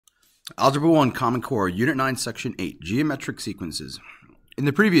Algebra 1 Common Core, Unit 9, Section 8, Geometric Sequences. In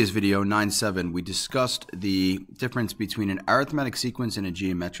the previous video, 9.7, we discussed the difference between an arithmetic sequence and a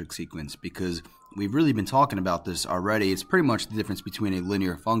geometric sequence because we've really been talking about this already. It's pretty much the difference between a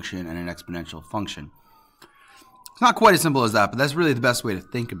linear function and an exponential function. It's not quite as simple as that, but that's really the best way to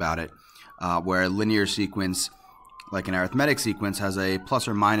think about it, where a linear sequence, like an arithmetic sequence, has a plus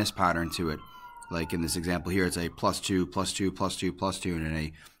or minus pattern to it. Like in this example here, it's a plus 2, plus 2, plus 2, plus 2, and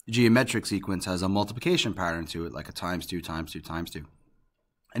a geometric sequence has a multiplication pattern to it, like a times 2, times 2, times 2.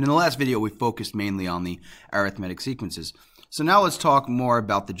 And in the last video, we focused mainly on the arithmetic sequences. So now let's talk more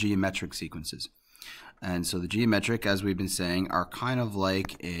about the geometric sequences. And so the geometric, as we've been saying, are kind of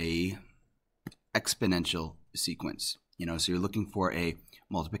like a exponential sequence. So you're looking for a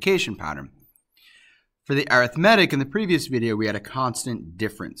multiplication pattern. For the arithmetic, in the previous video, we had a constant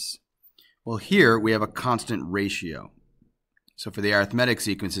difference. Well, here we have a constant ratio. So for the arithmetic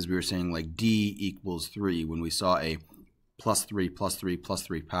sequences, we were saying like D equals 3 when we saw a plus 3, plus 3, plus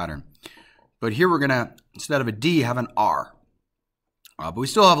 3 pattern. But here we're going to, instead of a D, have an R. But we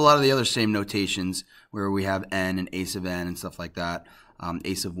still have a lot of the other same notations where we have N and ace of N and stuff like that.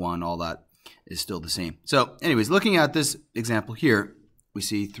 Ace of 1, all that is still the same. So anyways, looking at this example here, we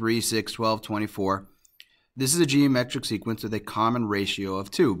see 3, 6, 12, 24. This is a geometric sequence with a common ratio of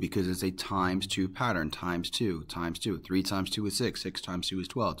 2 because it's a times 2 pattern, times 2, times 2. 3 times 2 is 6, 6 times 2 is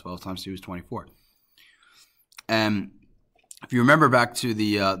 12, 12 times 2 is 24. And if you remember back to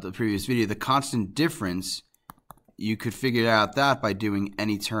the previous video, the constant difference, you could figure out that by doing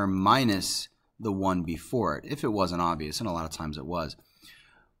any term minus the one before it, if it wasn't obvious, and a lot of times it was.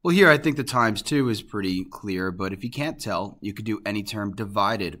 Well, here I think the times 2 is pretty clear, but if you can't tell, you could do any term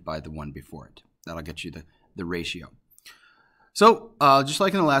divided by the one before it. That'll get you the ratio. So just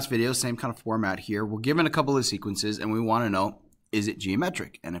like in the last video, same kind of format here. We're given a couple of sequences and we want to know, is it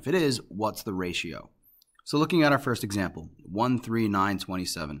geometric? And if it is, what's the ratio? So looking at our first example, 1, 3, 9,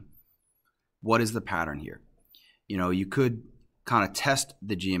 27. What is the pattern here? You could kind of test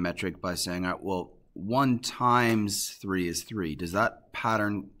the geometric by saying, all right, well, 1 times 3 is 3. Does that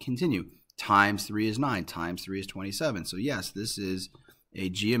pattern continue? Times 3 is 9. Times 3 is 27. So yes, this is a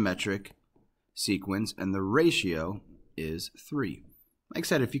geometric sequence, and the ratio is 3. Like I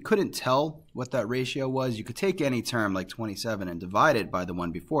said, if you couldn't tell what that ratio was, you could take any term like 27 and divide it by the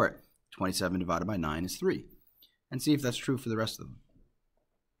one before it. 27 divided by 9 is 3. And see if that's true for the rest of them.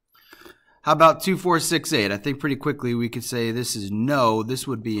 How about 2, 4, 6, 8? I think pretty quickly we could say this is no. This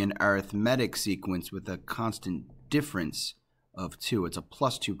would be an arithmetic sequence with a constant difference of 2. It's a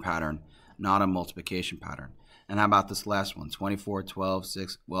plus 2 pattern, not a multiplication pattern. And how about this last one? 24, 12,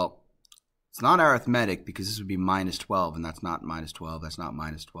 6. Well, it's not arithmetic because this would be minus 12, and that's not minus 12. That's not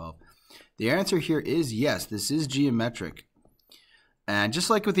minus 12. The answer here is yes, this is geometric. And just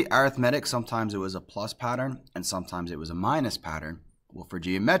like with the arithmetic, sometimes it was a plus pattern and sometimes it was a minus pattern. Well, for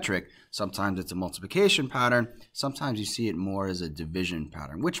geometric, sometimes it's a multiplication pattern. Sometimes you see it more as a division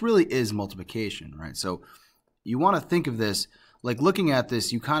pattern, which really is multiplication, right? So you want to think of this, like looking at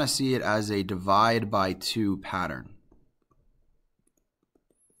this, you kind of see it as a divide by 2 pattern.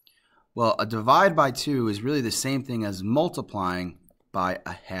 Well, a divide by 2 is really the same thing as multiplying by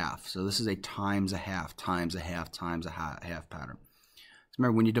a half. So this is a times a half, times a half, times a half pattern. So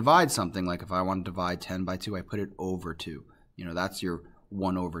remember, when you divide something, like if I want to divide 10 by 2, I put it over 2. That's your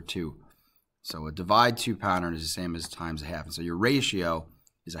 1 over 2. So a divide 2 pattern is the same as times a half. And so your ratio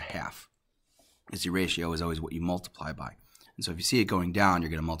is a half. Because your ratio is always what you multiply by. And so if you see it going down, you're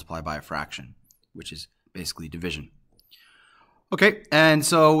going to multiply by a fraction, which is basically division. Okay, and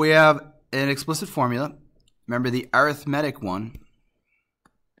so we have an explicit formula. Remember the arithmetic one.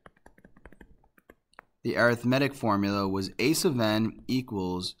 The arithmetic formula was ace of n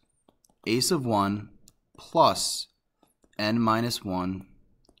equals ace of 1 plus n minus 1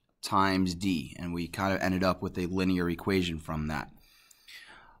 times d. And we kind of ended up with a linear equation from that.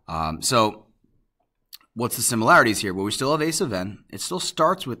 So what's the similarities here? Well, we still have ace of n. It still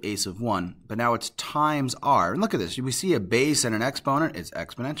starts with ace of 1, but now it's times r. And look at this. We see a base and an exponent. It's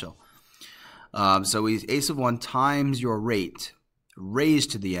exponential. So ace of 1 times your rate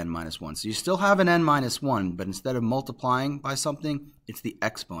raised to the n minus 1. So you still have an n minus 1, but instead of multiplying by something, it's the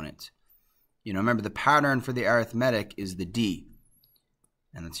exponent. Remember the pattern for the arithmetic is the d.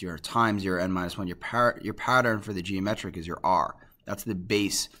 And that's your times your n minus 1. Your pattern for the geometric is your r. That's the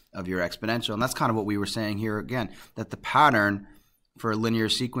base of your exponential. And that's kind of what we were saying here again, that the pattern for a linear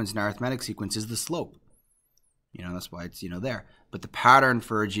sequence and arithmetic sequence is the slope. That's why it's, there. But the pattern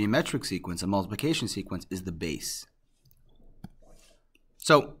for a geometric sequence, a multiplication sequence, is the base.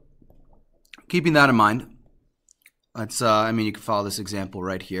 So keeping that in mind, Let's, I mean, you can follow this example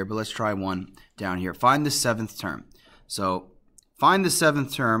right here, but let's try one down here. Find the 7th term. So find the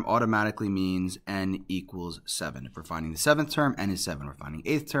 7th term automatically means n equals 7. If we're finding the 7th term, n is 7. We're finding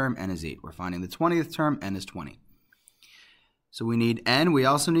 8th term, n is 8. We're finding the 20th term, n is 20. So we need n. We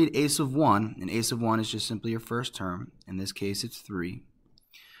also need ace of 1. And ace of 1 is just simply your first term. In this case, it's 3.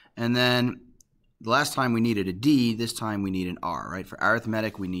 And then the last time we needed a d, this time we need an r, right? For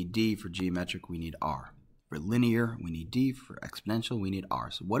arithmetic, we need d. For geometric, we need r. For linear, we need d. For exponential, we need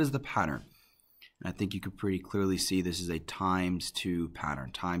r. So what is the pattern? And I think you could pretty clearly see this is a times 2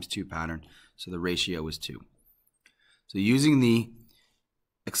 pattern. Times 2 pattern, so the ratio is 2. So using the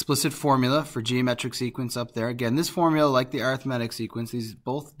explicit formula for geometric sequence up there. Again, this formula, like the arithmetic sequence, these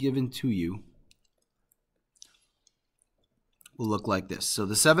both given to you, will look like this. So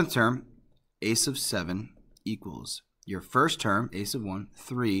the 7th term, ace of 7, equals your first term, ace of 1,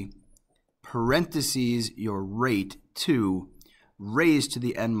 3, parentheses your rate 2 raised to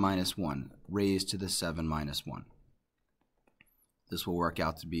the n minus 1, raised to the 7 minus 1. This will work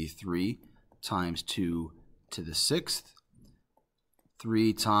out to be 3 times 2 to the 6th.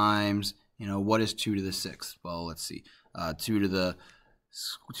 3 times, what is 2 to the 6th? Well, let's see. 2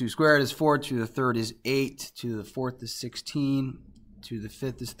 squared is 4, 2 to the 3rd is 8, 2 to the 4th is 16, 2 to the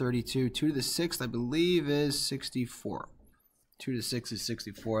 5th is 32, 2 to the 6th, I believe, is 64. 2 to the 6th is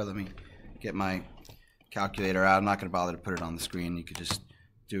 64. Let me get my calculator out. I'm not going to bother to put it on the screen. You could just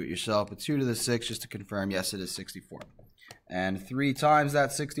do it yourself. But 2 to the 6th, just to confirm, yes, it is 64. And 3 times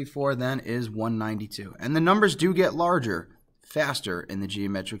that 64 then is 192. And the numbers do get larger faster in the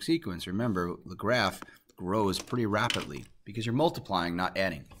geometric sequence. Remember, the graph grows pretty rapidly because you're multiplying, not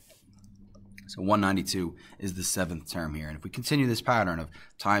adding. So 192 is the 7th term here. And if we continue this pattern of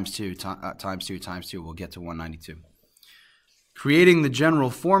times 2, times 2, times 2, we'll get to 192. Creating the general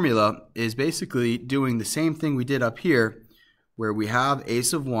formula is basically doing the same thing we did up here, where we have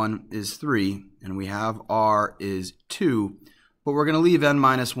ace of 1 is 3, and we have r is 2, but we're going to leave n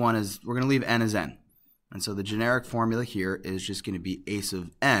minus 1 as, we're going to leave n as n. And so the generic formula here is just going to be ace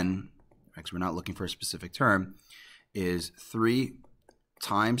of n, because we're not looking for a specific term, is 3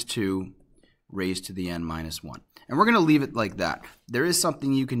 times 2 raised to the n minus 1. And we're going to leave it like that. There is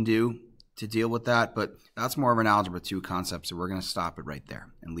something you can do to deal with that, but that's more of an algebra 2 concept, so we're going to stop it right there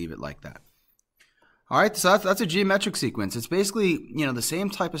and leave it like that. All right, so that's a geometric sequence. It's basically, the same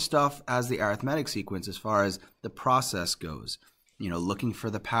type of stuff as the arithmetic sequence as far as the process goes, looking for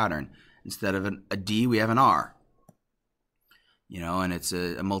the pattern. Instead of a d, we have an r, and it's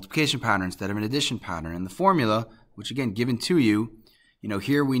a multiplication pattern instead of an addition pattern. And the formula, which again, given to you,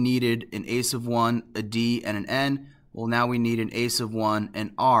 here we needed an ace of 1, a d, and an n. Well, now we need an ace of 1,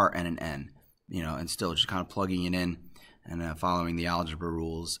 an r, and an n, and still just kind of plugging it in and following the algebra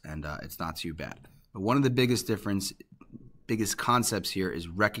rules, and it's not too bad. But one of the biggest concepts here is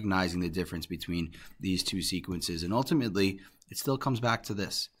recognizing the difference between these two sequences, and ultimately, it still comes back to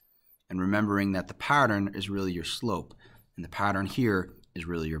this, and remembering that the pattern is really your slope, and the pattern here is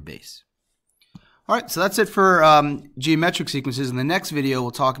really your base. All right, so that's it for geometric sequences. In the next video,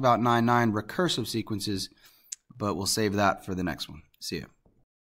 we'll talk about 9-9 recursive sequences, but we'll save that for the next one. See ya.